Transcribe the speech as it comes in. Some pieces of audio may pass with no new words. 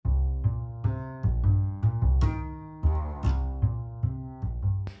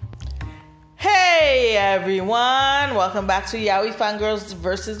everyone. Welcome back to Yaoi Fangirls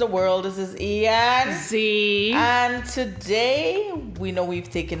versus the World. This is Ian. Z. And today, we know we've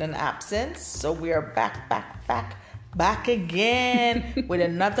taken an absence, so we are back again with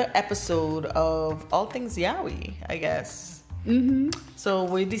another episode of All Things Yaoi, I guess. Mm-hmm. So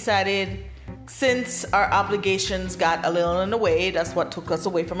we decided, since our obligations got a little in the way, that's what took us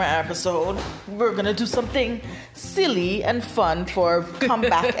away from our episode, we're going to do something silly and fun for a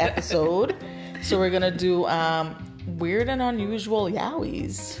comeback episode. So we're going to do weird and unusual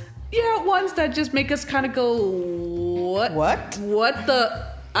yaois. Yeah, ones that just make us kind of go, what? What the?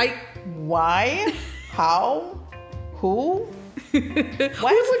 Why? How? Who?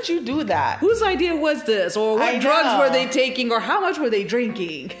 Why would you do that? Whose idea was this? Or what drugs were they taking? Or how much were they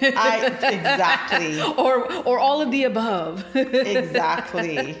drinking? Exactly. or all of the above.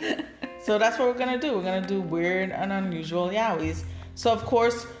 Exactly. So that's what we're going to do. We're going to do weird and unusual yaois. So, of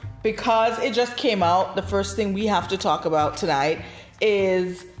course, because it just came out, the first thing we have to talk about tonight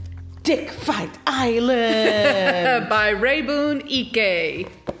is Dick Fight Island. By Reibun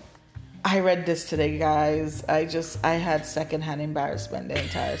Ike. I read this today, guys. I had secondhand embarrassment the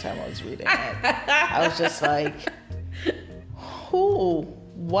entire time I was reading it. I was just like, who?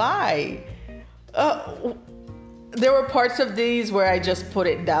 Why? There were parts of these where I just put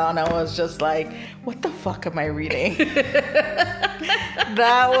it down. I was just like, what the fuck am I reading?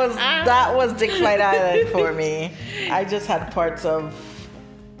 That was Dick Fight Island for me. I just had parts of...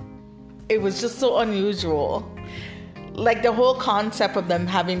 It was just so unusual. Like the whole concept of them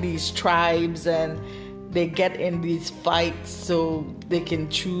having these tribes and they get in these fights so they can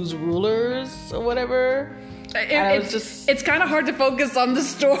choose rulers or whatever. It's kind of hard to focus on the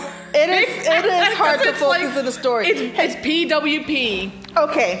story. It is hard to focus on the story. It's PWP.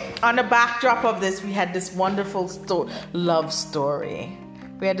 Okay, on the backdrop of this, we had this wonderful love story.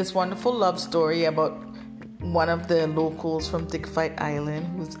 We had this wonderful love story about one of the locals from Dick Fight Island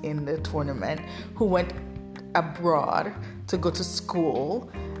who's in the tournament, who went abroad to go to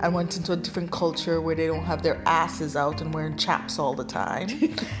school and went into a different culture where they don't have their asses out and wearing chaps all the time.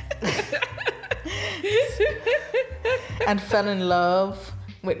 And fell in love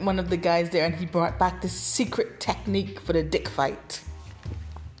with one of the guys there, and he brought back this secret technique for the dick fight.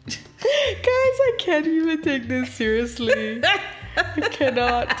 Guys, I can't even take this seriously. I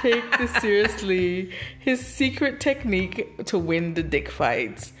cannot take this seriously. His secret technique to win the dick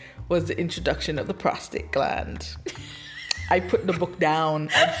fights was the introduction of the prostate gland. I put the book down.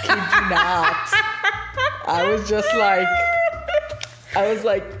 I kid you not. I was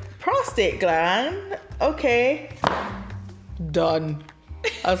like, prostate gland? Okay. Done.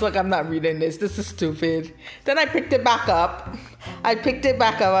 I was like, I'm not reading this. This is stupid. Then I picked it back up. I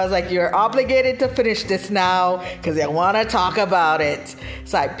was like, you're obligated to finish this now because I want to talk about it.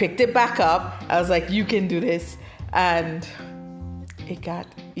 So I picked it back up. I was like, you can do this. And it got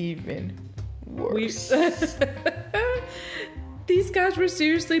even worse. These guys were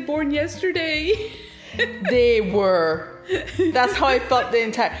seriously born yesterday. They were. That's how I felt the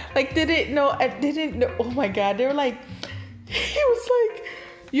entire... Like, I didn't know. Oh my God. They were like... He was like,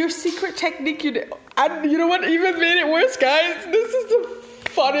 your secret technique... And you know what even made it worse, guys? This is the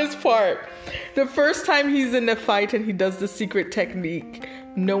funnest part. The first time he's in the fight and he does the secret technique,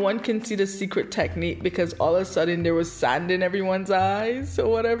 no one can see the secret technique because all of a sudden there was sand in everyone's eyes or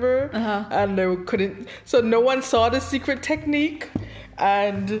whatever. Uh-huh. And they couldn't... So no one saw the secret technique.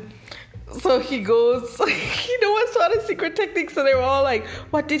 And... So he goes, no one saw the secret technique. So they were all like,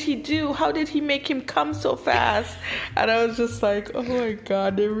 what did he do? How did he make him come so fast? And I was just like, oh my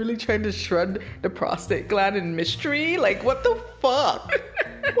God, they're really trying to shred the prostate gland in mystery? Like, what the fuck?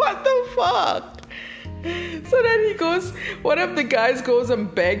 What the fuck? So then one of the guys goes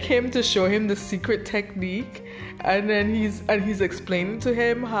and beg him to show him the secret technique. And then he's explaining to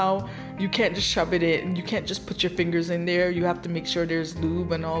him how you can't just shove it in. You can't just put your fingers in there. You have to make sure there's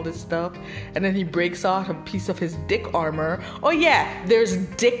lube and all this stuff. And then he breaks out a piece of his dick armor. Oh yeah, there's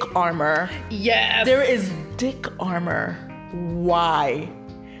dick armor. Yes. There is dick armor. Why?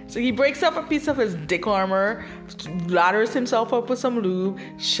 So he breaks up a piece of his dick armor, lathers himself up with some lube,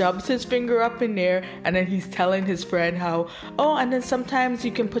 shoves his finger up in there, and then he's telling his friend how, and then sometimes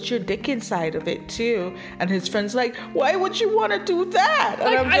you can put your dick inside of it too. And his friend's like, why would you want to do that?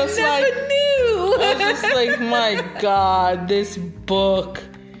 And I never knew. I was just like, my God, this book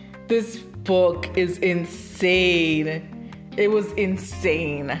is insane. It was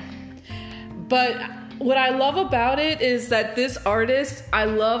insane. But what I love about it is that this artist, I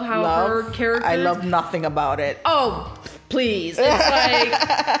love how her character... I love nothing about it. Oh, please.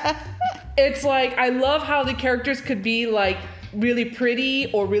 It's like I love how the characters could be like really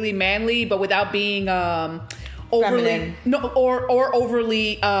pretty or really manly, but without being overly Feminine. or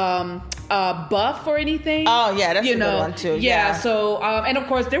overly buff or anything. Oh yeah, that's a good one too. Yeah. So and of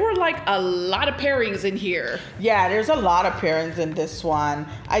course there were like a lot of pairings in here. Yeah, there's a lot of pairings in this one.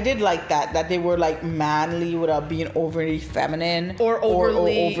 I did like that they were like manly without being overly feminine or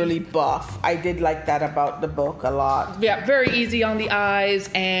overly buff. I did like that about the book a lot. Yeah, very easy on the eyes,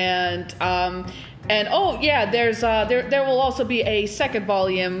 and oh yeah, there will also be a second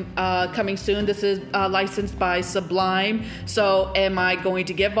volume coming soon. This is licensed by Sublime. So am I going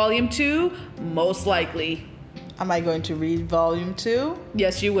to get volume 2? Most likely. Am I going to read volume 2?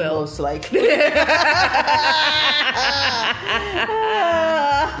 Yes, you will. Most likely.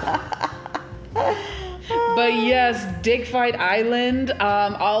 But yes, Dig Fight Island.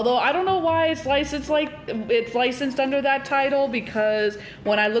 Although I don't know why it's licensed under that title, because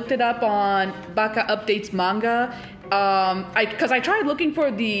when I looked it up on Baka Updates Manga, because I tried looking for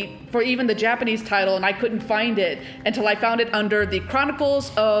even the Japanese title and I couldn't find it until I found it under the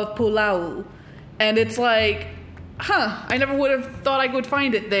Chronicles of Pulau, and it's like, I never would have thought I would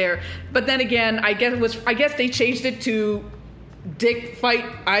find it there. But then again, I guess they changed it to Dick Fight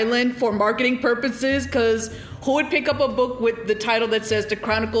Island for marketing purposes, because who would pick up a book with the title that says The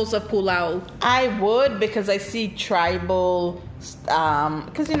Chronicles of Pulau? I would, because I see tribal,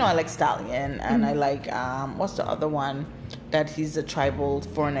 because I like Stallion, and I like what's the other one that he's a tribal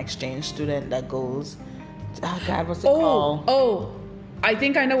foreign exchange student that goes, God, what's it called? I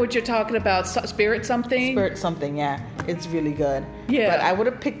think I know what you're talking about. Spirit something, yeah. It's really good. Yeah. But I would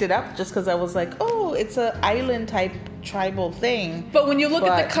have picked it up just because I was like, oh, it's a island type tribal thing. But when you look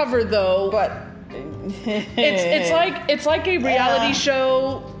at the cover, though, it's like a reality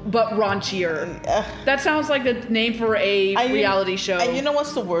show, but raunchier. That sounds like the name for a reality show. And you know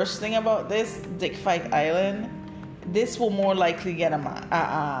what's the worst thing about this Dick Fight Island? This will more likely get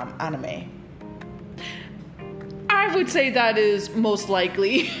anime. I would say that is most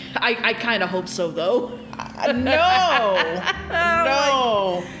likely. I kind of hope so, though. No.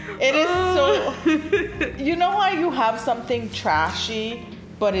 It is so... You know how you have something trashy,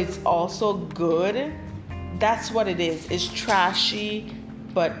 but it's also good? That's what it is. It's trashy,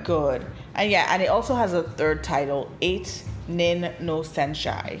 but good. And it also has a third title, 8 Nin no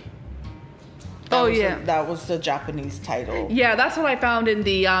Senshai. That was the Japanese title. Yeah, that's what I found in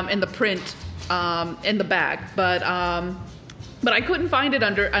the print. In the bag, but I couldn't find it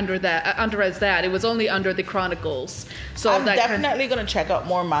under as that. It was only under the Chronicles. So I'm definitely gonna check out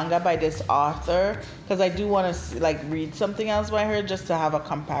more manga by this author, because I do want to read something else by her just to have a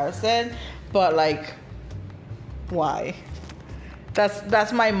comparison. But why?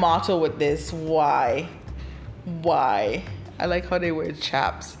 That's my motto with this. Why? I like how they wear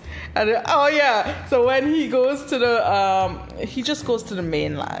chaps. And so when he goes to he just goes to the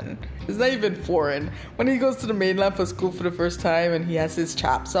mainland. It's not even foreign. When he goes to the mainland for school for the first time and he has his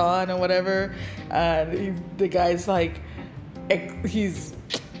chaps on or whatever, and the guy's like, his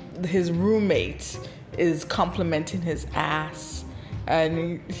roommate is complimenting his ass,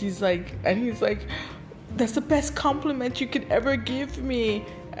 and he's like, that's the best compliment you could ever give me.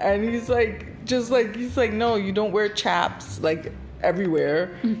 And he's like, no, you don't wear chaps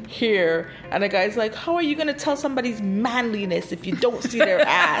everywhere here. And the guy's like, how are you gonna tell somebody's manliness if you don't see their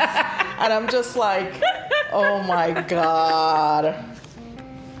ass? And I'm just like, oh my God.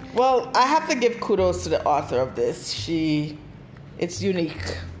 Well, I have to give kudos to the author of this. It's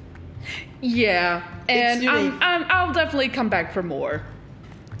unique. Yeah, and I'll definitely come back for more.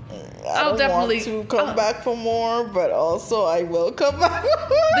 I don't want to come back for more, but also I will come back.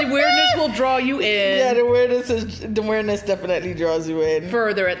 The weirdness will draw you in. Yeah, the weirdness definitely draws you in.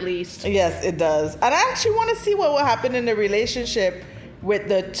 Further, at least. Yes, it does. And I actually want to see what will happen in the relationship with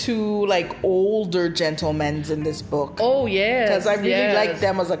the two older gentlemen in this book. Oh yes, because I really like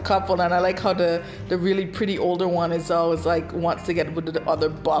them as a couple, and I like how the really pretty older one is always wants to get with the other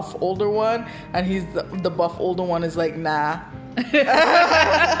buff older one, and he's the buff older one is like, nah.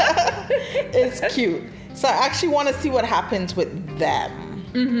 It's cute. So I actually want to see what happens with them.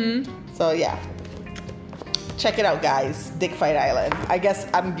 Mm-hmm. So yeah, check it out, guys. Dick Fight Island. I guess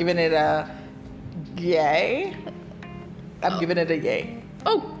I'm giving it a yay. Giving it a yay.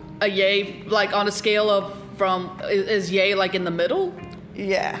 Oh, a yay, on a scale of is yay in the middle?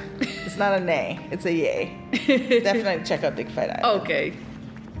 Yeah, it's not a nay, it's a yay. Definitely check out Dick Fight Island. Okay.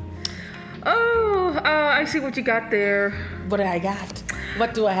 Oh, I see what you got there. What do I got?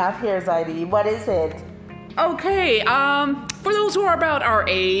 What do I have here, Zaidi? What is it? Okay, for those who are about our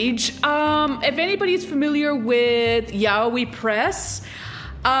age, if anybody's familiar with Yaoi Press,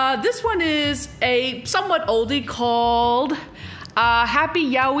 this one is a somewhat oldie called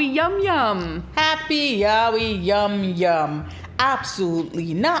Happy Yaoi Yum Yum. Happy Yaoi Yum Yum.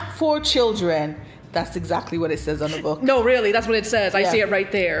 Absolutely not for children. That's exactly what it says on the book. No, really, that's what it says. I see it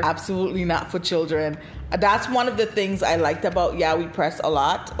right there. Absolutely not for children. That's one of the things I liked about Yaoi Press a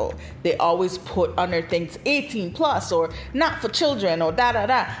lot. Oh, they always put on their things 18 plus or not for children or da da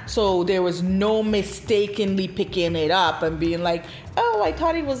da. So there was no mistakenly picking it up and being like, oh, I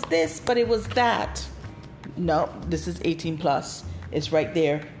thought it was this, but it was that. No, this is 18 plus. It's right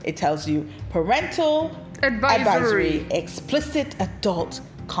there. It tells you parental advisory, explicit adult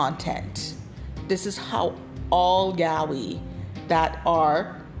content. This is how all yaoi that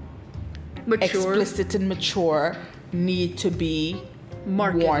are Mature. explicit and mature need to be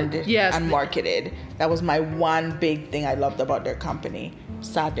warned and marketed. That was my one big thing I loved about their company.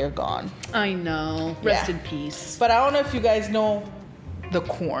 Sad they're gone. I know. Rest in peace. But I don't know if you guys know the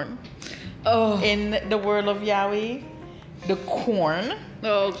corn. Oh. In the world of yaoi, the corn.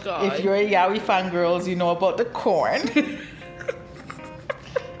 Oh, God. If you're a yaoi fangirls, you know about the corn.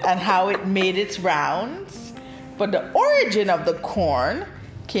 And how it made its rounds. But the origin of the corn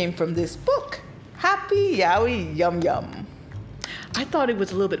came from this book, Happy Yaoi Yum Yum. I thought it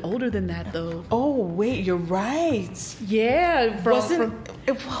was a little bit older than that, though. Oh, wait, you're right. Yeah.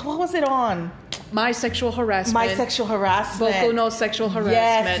 What was it on? My Sexual Harassment. My Sexual Harassment. Boku no Sexual Harassment.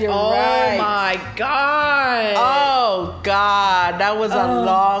 Yes, you're right. Oh, my God. Oh, God. That was a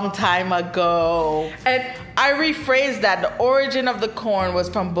long time ago. And I rephrased that. The origin of the corn was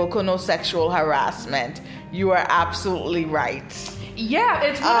from Boku no Sexual Harassment. You are absolutely right. Yeah,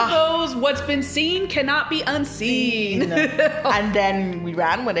 it's one of those, what's been seen cannot be unseen. And then we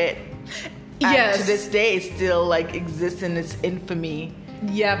ran with it. And Yes. to this day, it still like exists in its infamy.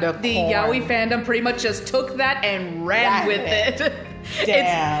 Yeah, the yaoi fandom pretty much just took that and ran with it.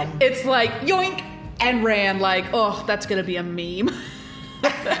 Damn. It's like yoink and ran like, oh, that's gonna be a meme.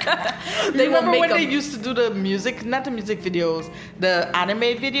 They remember when they used to do the music, not the music videos, the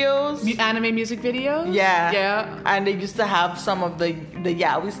anime videos? Anime music videos? Yeah. Yeah. And they used to have some of the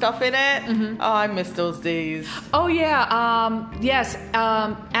yaoi stuff in it. Mm-hmm. Oh, I miss those days. Oh, yeah. Yes.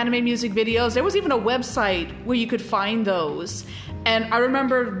 Anime music videos. There was even a website where you could find those. And I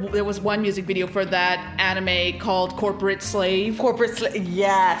remember there was one music video for that anime called Corporate Slave.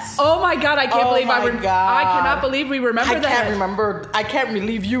 Yes. Oh my God, I can't believe I cannot believe we remember that. I can't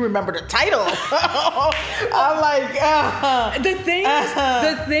believe you remember the title. I'm like, The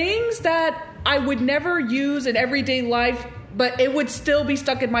things that I would never use in everyday life, but it would still be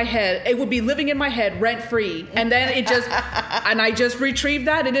stuck in my head. It would be living in my head rent free. And then and I just retrieved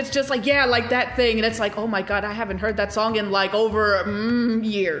that and it's just like, yeah, like that thing. And it's like, oh my God, I haven't heard that song in like over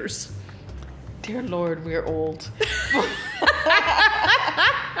years. Dear Lord, we're old.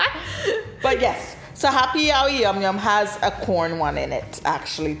 But yes. So Happy Yaoi Yum Yum has a corn one in it,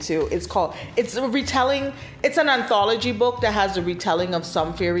 actually, too. It's a retelling, it's an anthology book that has a retelling of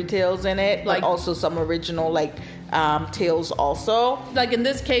some fairy tales in it, but also some original, tales also. Like in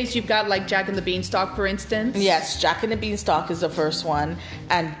this case, you've got like Jack and the Beanstalk, for instance. Yes, Jack and the Beanstalk is the first one,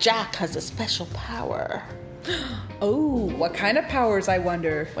 and Jack has a special power. Oh, what kind of powers, I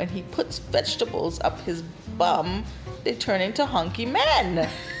wonder? When he puts vegetables up his bum, they turn into hunky men.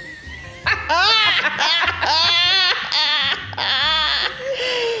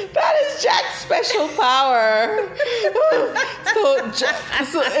 That is Jack's special power.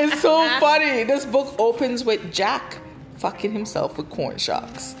 So it's so funny. This book opens with Jack fucking himself with corn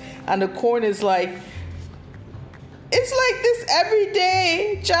shocks, and the corn is like, it's like this every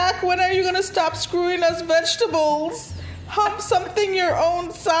day. Jack, when are you gonna stop screwing us vegetables? Hump something your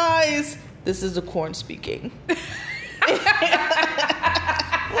own size. This is the corn speaking.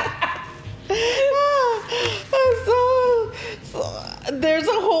 So there's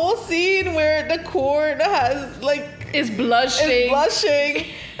a whole scene where the corn is blushing,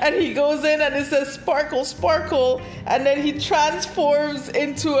 and he goes in and it says sparkle, sparkle, and then he transforms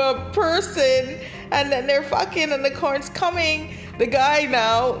into a person, and then they're fucking, and the corn's coming. The guy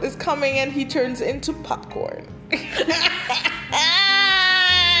now is coming, and he turns into popcorn.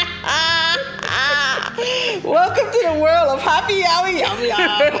 Welcome to the world of Happy Yaoi Yum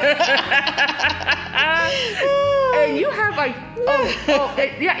Yum. And you have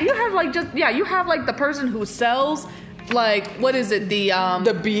you have like the person who sells like, what is it, the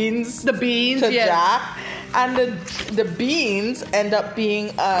beans to Jack, and the beans end up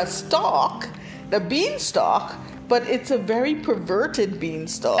being a stalk, the beanstalk, but it's a very perverted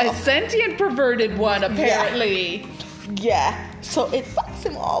beanstalk, a sentient perverted one apparently. Yeah. So it fucks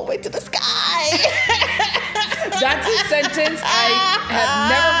him all the way to the sky. That's a sentence I have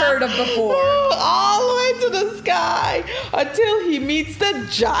never heard of before. All the way to the sky. until he meets the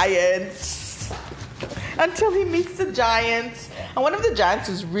giants. Until he meets the giants. And one of the giants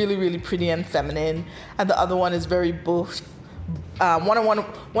is really, really pretty and feminine. And the other one is very buff. One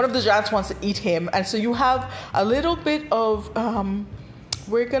of the giants wants to eat him. And so you have a little bit of,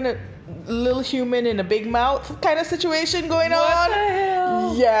 little human in a big mouth kind of situation going on. What the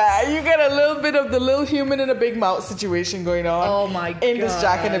hell? Yeah, you get a little bit of the little human in a big mouth situation going on. Oh my god. In this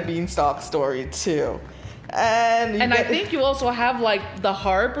Jack and the Beanstalk story too. And I think you also have like the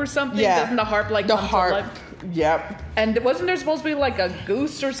harp or something. Yeah. Doesn't the harp like the come to harp. life? Yep. And wasn't there supposed to be like a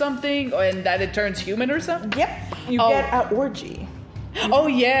goose or something, and that it turns human or something? Yep. You get an orgy. Oh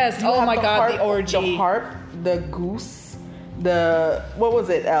yes. Oh my god, harp, the orgy. The harp, the goose, what was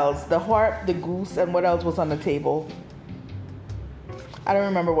it else? The harp, the goose, and what else was on the table? I don't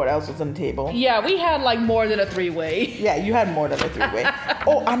remember what else was on the table. Yeah, we had like more than a three-way. Yeah, you had more than a three-way.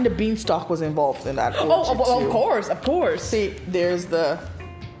 Oh, and the Beanstalk was involved in that orgy too. Of course. See, there's the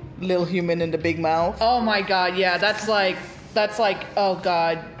little human in the big mouth. Oh my god, yeah, that's like, oh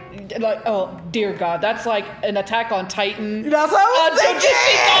god. Like, oh dear God, that's like an Attack on Titan. That's what I was thinking.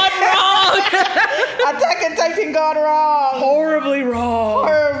 Gone wrong. Attack on Titan gone wrong. Horribly wrong.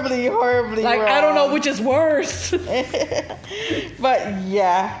 Horribly like, wrong. I don't know which is worse. But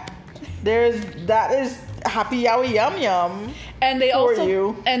yeah, that is Happy Yaoi Yum Yum. And they for also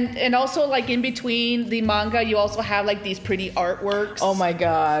you. and also like in between the manga, you also have like these pretty artworks. Oh my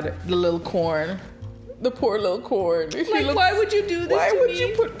God, the little corn. The poor little corn. Like, why would you do this Why to would me?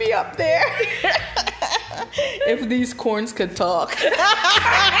 you put me up there? If these corns could talk. Oh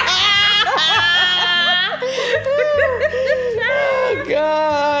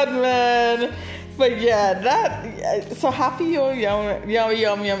God, man. But yeah, so Happy Yaoi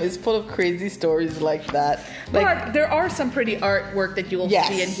Yum Yum is full of crazy stories like that. Like, but there are some pretty artwork that you will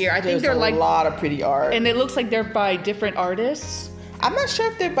see in here. I think they're like a lot of pretty art, and it looks like they're by different artists. I'm not sure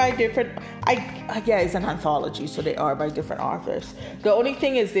if they're by different. Yeah, it's an anthology, so they are by different authors. The only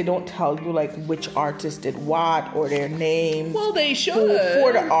thing is they don't tell you like which artist did what or their names. Well, they should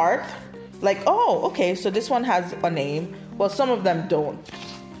for the art. Like, oh, okay, so this one has a name. Well, some of them don't.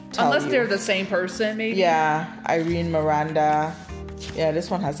 Unless they're the same person, maybe. Yeah, Irene Miranda. Yeah, this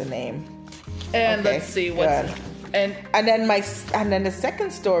one has a name. And let's see what's and then the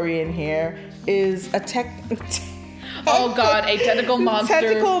second story in here is a oh God, a tentacle monster.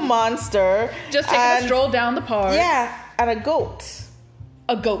 Tentacle monster. Just taking a stroll down the park. Yeah, and a goat.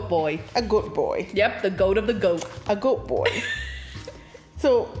 A goat boy. A goat boy. Yep, the goat of the goat. A goat boy.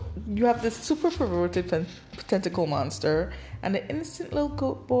 So you have this super perverted tentacle monster and an innocent little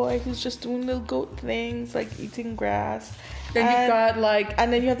goat boy who's just doing little goat things like eating grass. Then you've got like...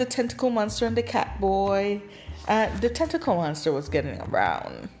 And then you have the tentacle monster and the cat boy. The tentacle monster was getting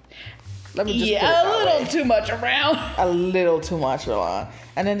around. Let me just put it that a little way. too much around. A little too much around.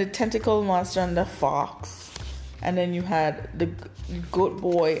 And then the tentacle monster and the fox. And then you had the goat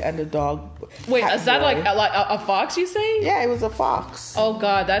boy and the dog. Wait, is that like a fox, you say? Yeah, it was a fox. Oh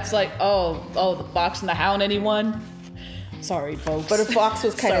God, that's like, the fox and the hound, anyone? Sorry, folks. But the fox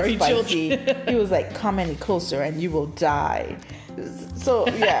was kind of spicy. Children. He was like, come any closer and you will die. So,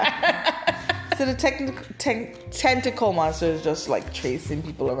 yeah. So the tentacle monster is just like chasing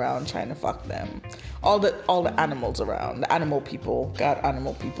people around, trying to fuck them. All the animals around. The animal people. God,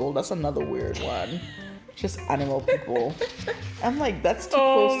 animal people. That's another weird one. Just animal people. I'm like, that's too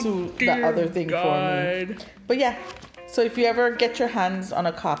close to the other thing for me. But yeah. So if you ever get your hands on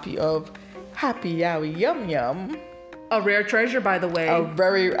a copy of Happy Yaoi Yum Yum. A rare treasure, by the way.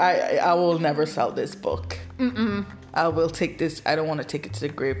 I will never sell this book. I will take this. I don't want to take it to the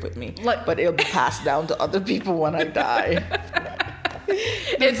grave with me, but it'll be passed down to other people when I die.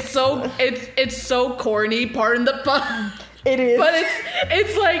 It's so corny. Pardon the pun. It is, but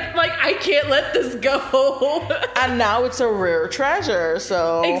it's like I can't let this go. And now it's a rare treasure.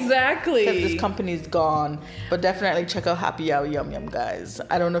 So exactly, because this company's gone. But definitely check out Happy Yaoi Yum Yum, guys.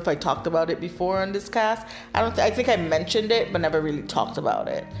 I don't know if I talked about it before on this cast. I think I mentioned it, but never really talked about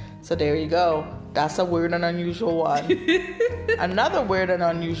it. So there you go. That's a weird and unusual one. Another weird and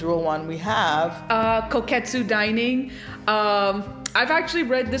unusual one we have Koketsu Dining. I've actually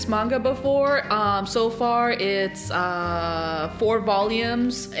read this manga before. So far it's 4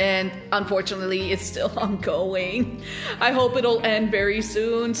 volumes, and unfortunately it's still ongoing. I hope it'll end very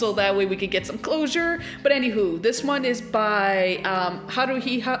soon so that way we can get some closure. But anywho, this one is by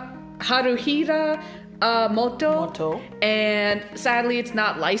Haruhira Moto, and sadly it's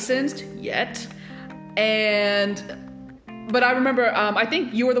not licensed yet. But I remember, I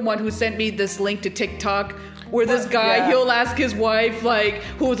think you were the one who sent me this link to TikTok where this guy, he'll ask his wife, like,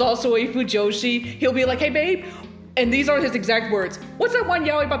 who is also a Fujoshi, he'll be like, hey babe, and these are his exact words. What's that one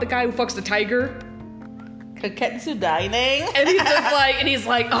yaoi about the guy who fucks the tiger? Koketsu dining. And he's just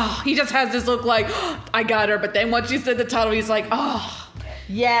like, oh, he just has this look like, oh, I got her. But then once you said the title, he's like, oh.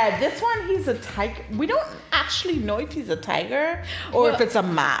 Yeah, this one, he's a tiger. We don't actually know if he's a tiger or if it's a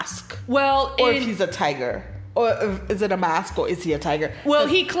mask. Well, or if he's a tiger. Or is it a mask or is he a tiger? Well,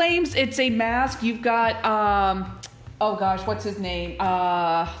 he claims it's a mask. You've got, oh gosh, what's his name?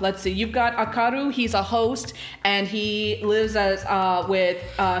 Let's see. You've got Akaru. He's a host, and he lives as with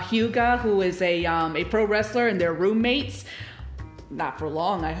Hyuga, who is a pro wrestler, and they're roommates. Not for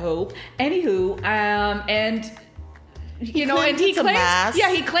long, I hope. Anywho, and you know, and he claims,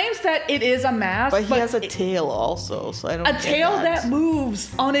 yeah, he claims that it is a mask, but he has a tail also, so I don't. A tail that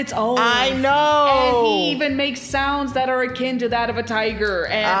moves on its own. I know, and he even makes sounds that are akin to that of a tiger.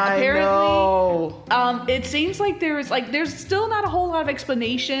 And apparently, it seems like there's still not a whole lot of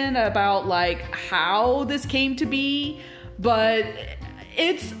explanation about like how this came to be, but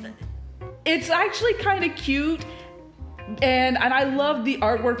it's actually kind of cute. And I love the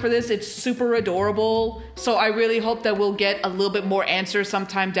artwork for this. It's super adorable. So I really hope that we'll get a little bit more answers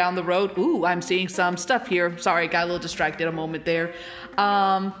sometime down the road. Ooh, I'm seeing some stuff here. Sorry, got a little distracted a moment there.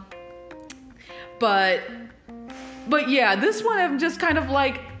 But yeah, this one I'm just kind of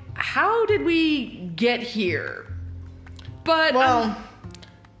like, how did we get here? But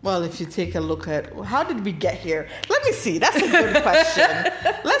well, if you take a look at how did we get here? Let me see. That's a good question.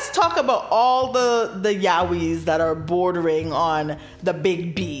 Let's talk about all the yaois that are bordering on the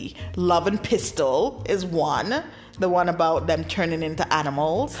big B. Love and Pistol is one. The one about them turning into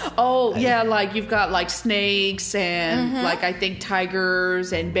animals. Oh, yeah, like you've got like snakes and like I think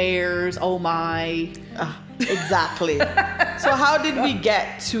tigers and bears. Oh my. Exactly. So how did we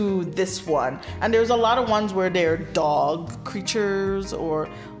get to this one? And there's a lot of ones where they're dog creatures or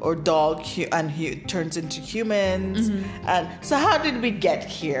dog turns into humans. And so how did we get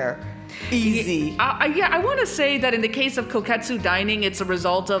here? Easy. I want to say that in the case of Koketsu Dining, it's a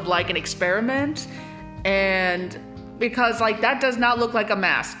result of like an experiment. And because like that does not look like a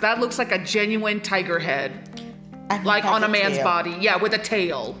mask. That looks like a genuine tiger head. And like on a man's body. Yeah, with a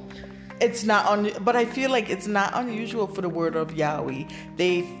tail. It's not but I feel like it's not unusual for the word of yaoi.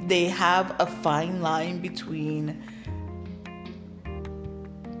 They have a fine line between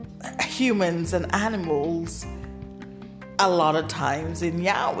humans and animals a lot of times in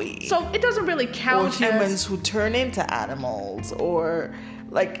yaoi. So it doesn't really count or humans who turn into animals or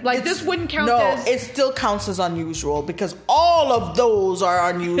like this wouldn't count as... No, it still counts as unusual because all of those are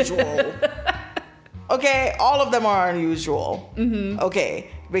unusual. Okay, all of them are unusual.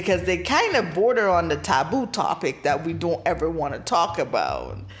 Okay, because they kind of border on the taboo topic that we don't ever want to talk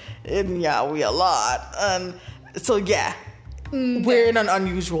about in yaoi a lot. And so yeah, we're in an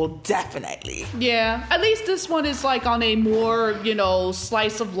unusual, definitely. Yeah, at least this one is like on a more,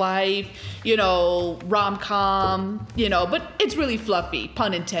 slice of life, rom-com, but it's really fluffy,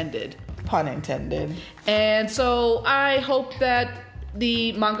 pun intended. Pun intended. And so I hope that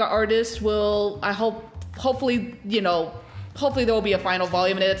the manga artist will, hopefully there will be a final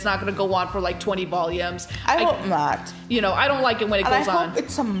volume and it's not going to go on for like 20 volumes. I hope not. I don't like it when it goes on. I hope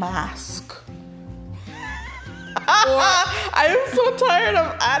it's a mask. I am so tired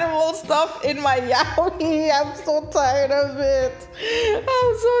of animal stuff in my yaoi. I'm so tired of it.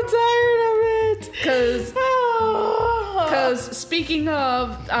 Because speaking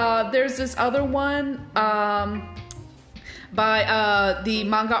of, there's this other one by the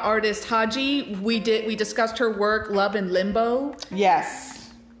manga artist Haji. We discussed her work, Love in Limbo. Yes.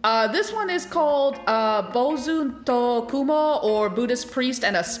 This one is called Bozun to Kumo, or Buddhist Priest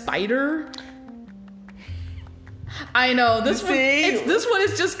and a Spider. I know this one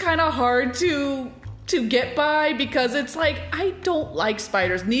is just kind of hard to get by because it's like I don't like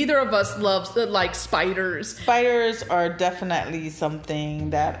spiders. Neither of us like spiders. Spiders are definitely something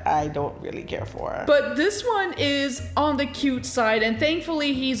that I don't really care for. But this one is on the cute side, and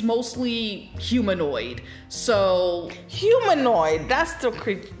thankfully he's mostly humanoid. So humanoid, that's the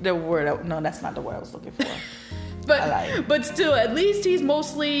word. No, that's not the word I was looking for. But still, at least he's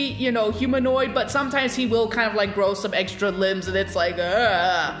mostly, humanoid, but sometimes he will kind of like grow some extra limbs and it's like,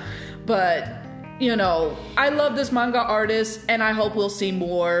 but, I love this manga artist and I hope we'll see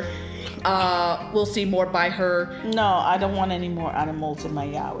more. We'll see more by her. No, I don't want any more animals in my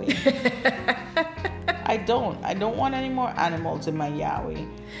yaoi. I don't want any more animals in my yaoi.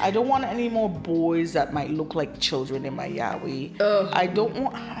 I don't want any more boys that might look like children in my yaoi. I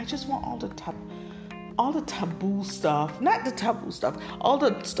just want all the taboo stuff, not the taboo stuff, all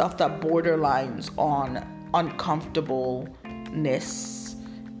the stuff that borderlines on uncomfortableness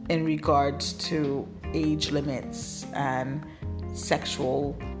in regards to age limits and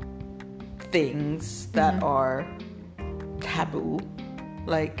sexual things that are taboo,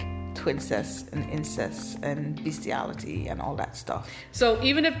 like twincest and incest and bestiality and all that stuff. So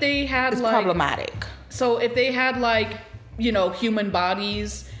even if they had it's problematic. So if they had like, you know, human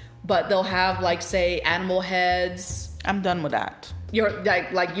bodies, but they'll have like, say, animal heads. I'm done with that. You're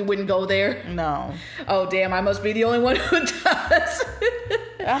like you wouldn't go there? No. Oh damn! I must be the only one who does.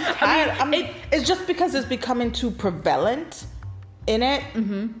 I'm tired. It's just because it's becoming too prevalent in it.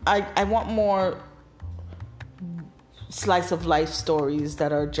 I want more slice of life stories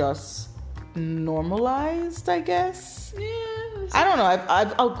that are just normalized, I guess. Yeah. I don't know.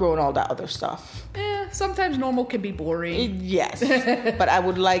 I've outgrown all that other stuff. Sometimes normal can be boring. Yes. But I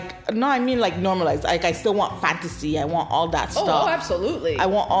would I mean like normalized. Like I still want fantasy. I want all that stuff. Oh, absolutely. I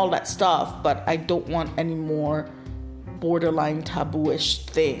want all that stuff, but I don't want any more borderline taboo-ish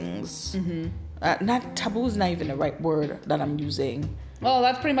things. Not taboo is not even the right word that I'm using. Well,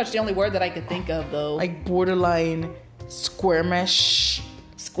 that's pretty much the only word that I could think of, though. Like borderline squirmish.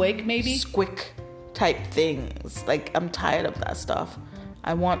 Squick, maybe? Squick type things. Like I'm tired of that stuff.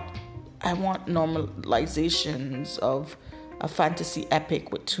 I want normalizations of a fantasy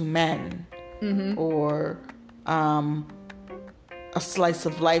epic with two men, or a slice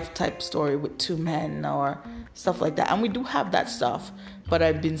of life type story with two men, or stuff like that. And we do have that stuff, but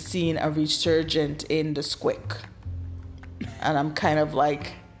I've been seeing a resurgent in the squick, and I'm kind of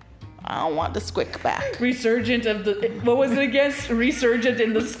like, I don't want the squick back. Resurgent of the... What was it again? Resurgent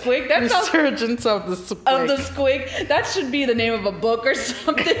in the squick? Resurgence of the squick. Of the squick. That should be the name of a book or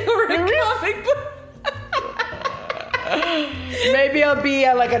something. Or a comic book. Maybe I'll be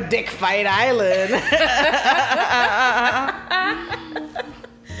at like a dick fight island.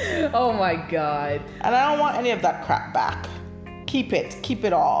 Oh my god. And I don't want any of that crap back. Keep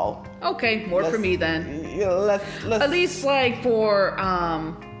it all. Okay, more for me then. Let's at least like for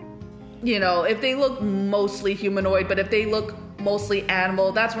you know, if they look mostly humanoid, but if they look mostly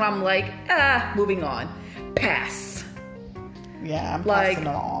animal, that's when I'm like, moving on. Pass. Yeah, I'm passing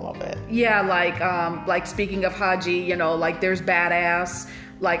on all of it. Yeah, like speaking of Haji, you know, like there's badass.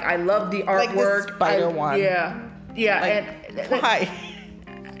 Like I love the artwork. Like the spider one. Yeah. Like, and why?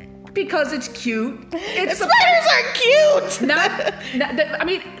 Because it's cute. Spiders are cute. I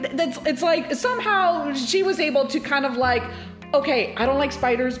mean, it's like somehow she was able to kind of like, okay, I don't like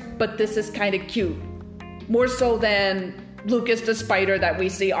spiders, but this is kind of cute. More so than Lucas the spider that we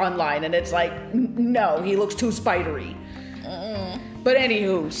see online, and it's like, no, he looks too spidery. But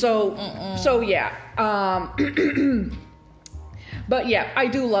anywho, so yeah. But yeah, I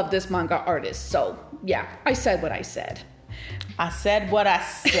do love this manga artist. So yeah, I said what I said. I said what I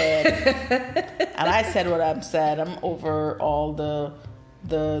said, and I said what I've said. I'm over all the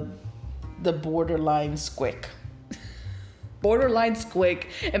borderline squick. Borderline squick.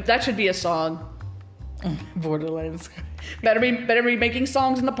 If that should be a song. Borderline squick. Better be making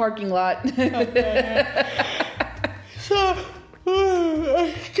songs in the parking lot. Okay. So,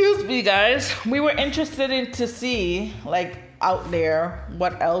 excuse me, guys. We were interested to see, like, out there,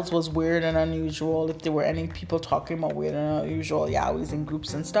 what else was weird and unusual, if there were any people talking about weird and unusual yaois in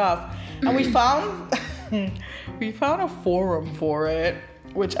groups and stuff. And we found a forum for it,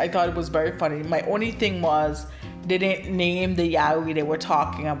 which I thought it was very funny. My only thing was they didn't name the yaoi they were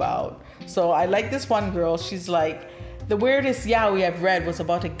talking about. So I like this one girl. She's like, the weirdest yaoi I've read was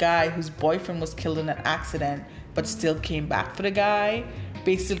about a guy whose boyfriend was killed in an accident but still came back for the guy.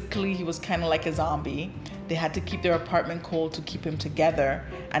 Basically, he was kind of like a zombie. They had to keep their apartment cold to keep him together.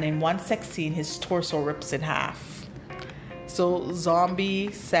 And in one sex scene, his torso rips in half. So zombie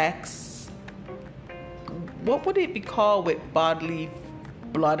sex, what would it be called with bodily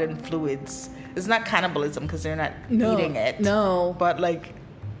blood and fluids? It's not cannibalism because they're not eating it. No. But like,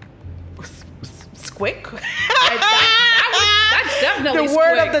 squick? That's definitely the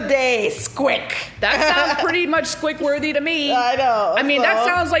word of the day, squick. That sounds pretty much squick-worthy to me. I know. I mean, that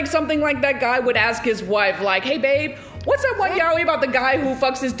sounds like something like that guy would ask his wife, like, hey, babe, what's that one yaoi about the guy who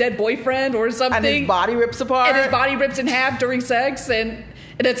fucks his dead boyfriend or something? And his body rips apart. And his body rips in half during sex. And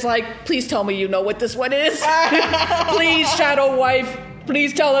it's like, please tell me you know what this one is. Please, shadow wife,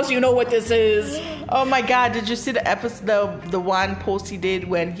 please tell us you know what this is. Oh my God, did you see the episode, the one post he did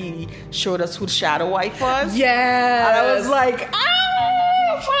when he showed us who the shadow wife was? Yes. And I was like,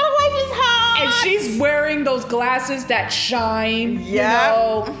 shadow wife is hot. And she's wearing those glasses that shine,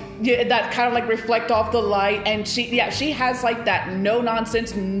 yeah. You know, that kind of like reflect off the light. And she has like that no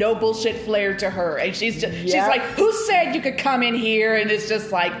nonsense, no bullshit flair to her. And she's like, who said you could come in here? And it's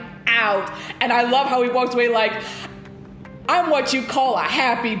just like, out. And I love how he walks away like, I'm what you call a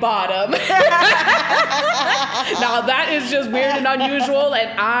happy bottom. Now that is just weird and unusual,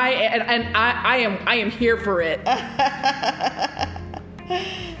 and I am here for it.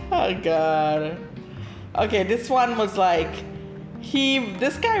 Oh God. Okay, this one was like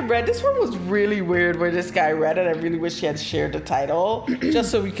this one was really weird where this guy read it. I really wish he had shared the title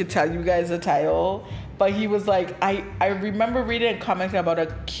just so we could tell you guys the title. But he was like, I remember reading a comment about a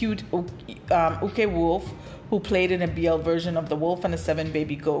cute uke wolf who played in a BL version of The Wolf and the Seven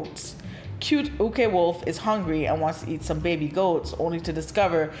Baby Goats. Cute uke wolf is hungry and wants to eat some baby goats, only to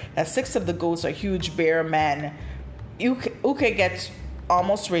discover that 6 of the goats are huge bear men. Uke gets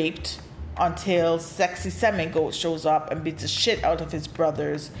almost raped until sexy semi-goat shows up and beats the shit out of his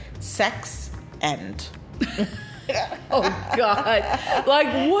brothers. Sex end. Oh God! Like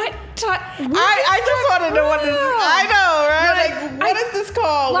what? I just want to know what this. I know, right? Like what is this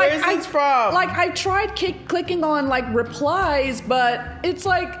called? Where is this from? Like I tried clicking on like replies, but it's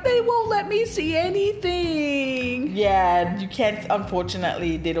like they won't let me see anything. Yeah, you can't.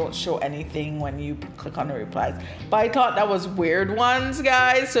 Unfortunately, they don't show anything when you click on the replies. But I thought that was weird ones,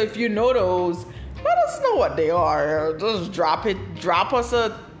 guys. So if you know those, let us know what they are. Just drop us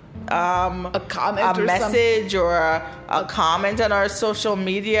a comment, a message, or a comment on our social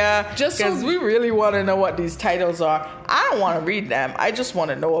media, just because we really want to know what these titles are. I don't want to read them. I just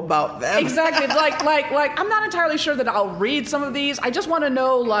want to know about them. Exactly. It's like I'm not entirely sure that I'll read some of these. I just want to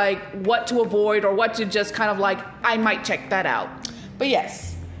know like what to avoid or what to just kind of like I might check that out. But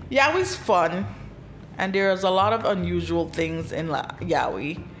yes, Yaoi's fun, and there's a lot of unusual things in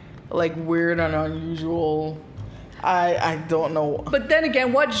Yaoi, like weird and unusual. I don't know. But then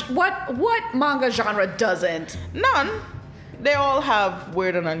again, what manga genre doesn't? None. They all have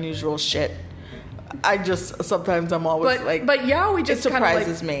weird and unusual shit. Sometimes I'm always but Yaoi just it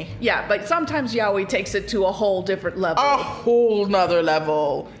surprises me. Yeah, but sometimes Yaoi takes it to a whole different level. A whole nother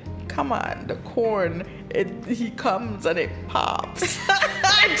level. Come on, the corn. He comes and it pops.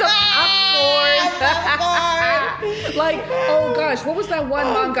 It's a popcorn. Like, oh gosh, what was that one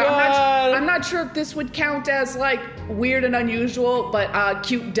manga? I'm not sure if this would count as like weird and unusual, but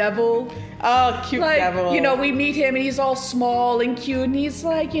Cute Devil. Oh, Cute Devil. You know, we meet him and he's all small and cute, and he's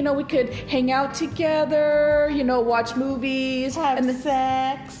like, you know, we could hang out together, you know, watch movies, have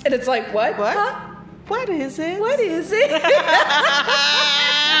sex. And it's like, what? Huh? What is it? What is it?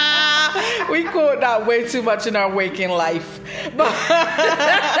 We quote that way too much in our waking life. But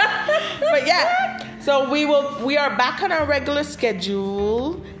yeah. So we are back on our regular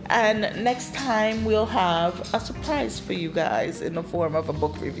schedule, and next time we'll have a surprise for you guys in the form of a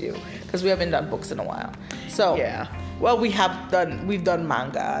book review, because we haven't done books in a while. So yeah. Well, we've done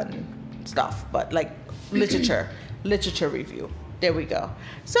manga and stuff, but like literature review. There we go.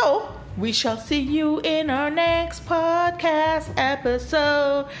 So we shall see you in our next podcast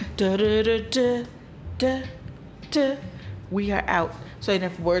episode. We are out. So in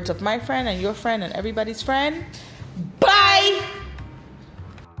the words of my friend and your friend and everybody's friend, bye!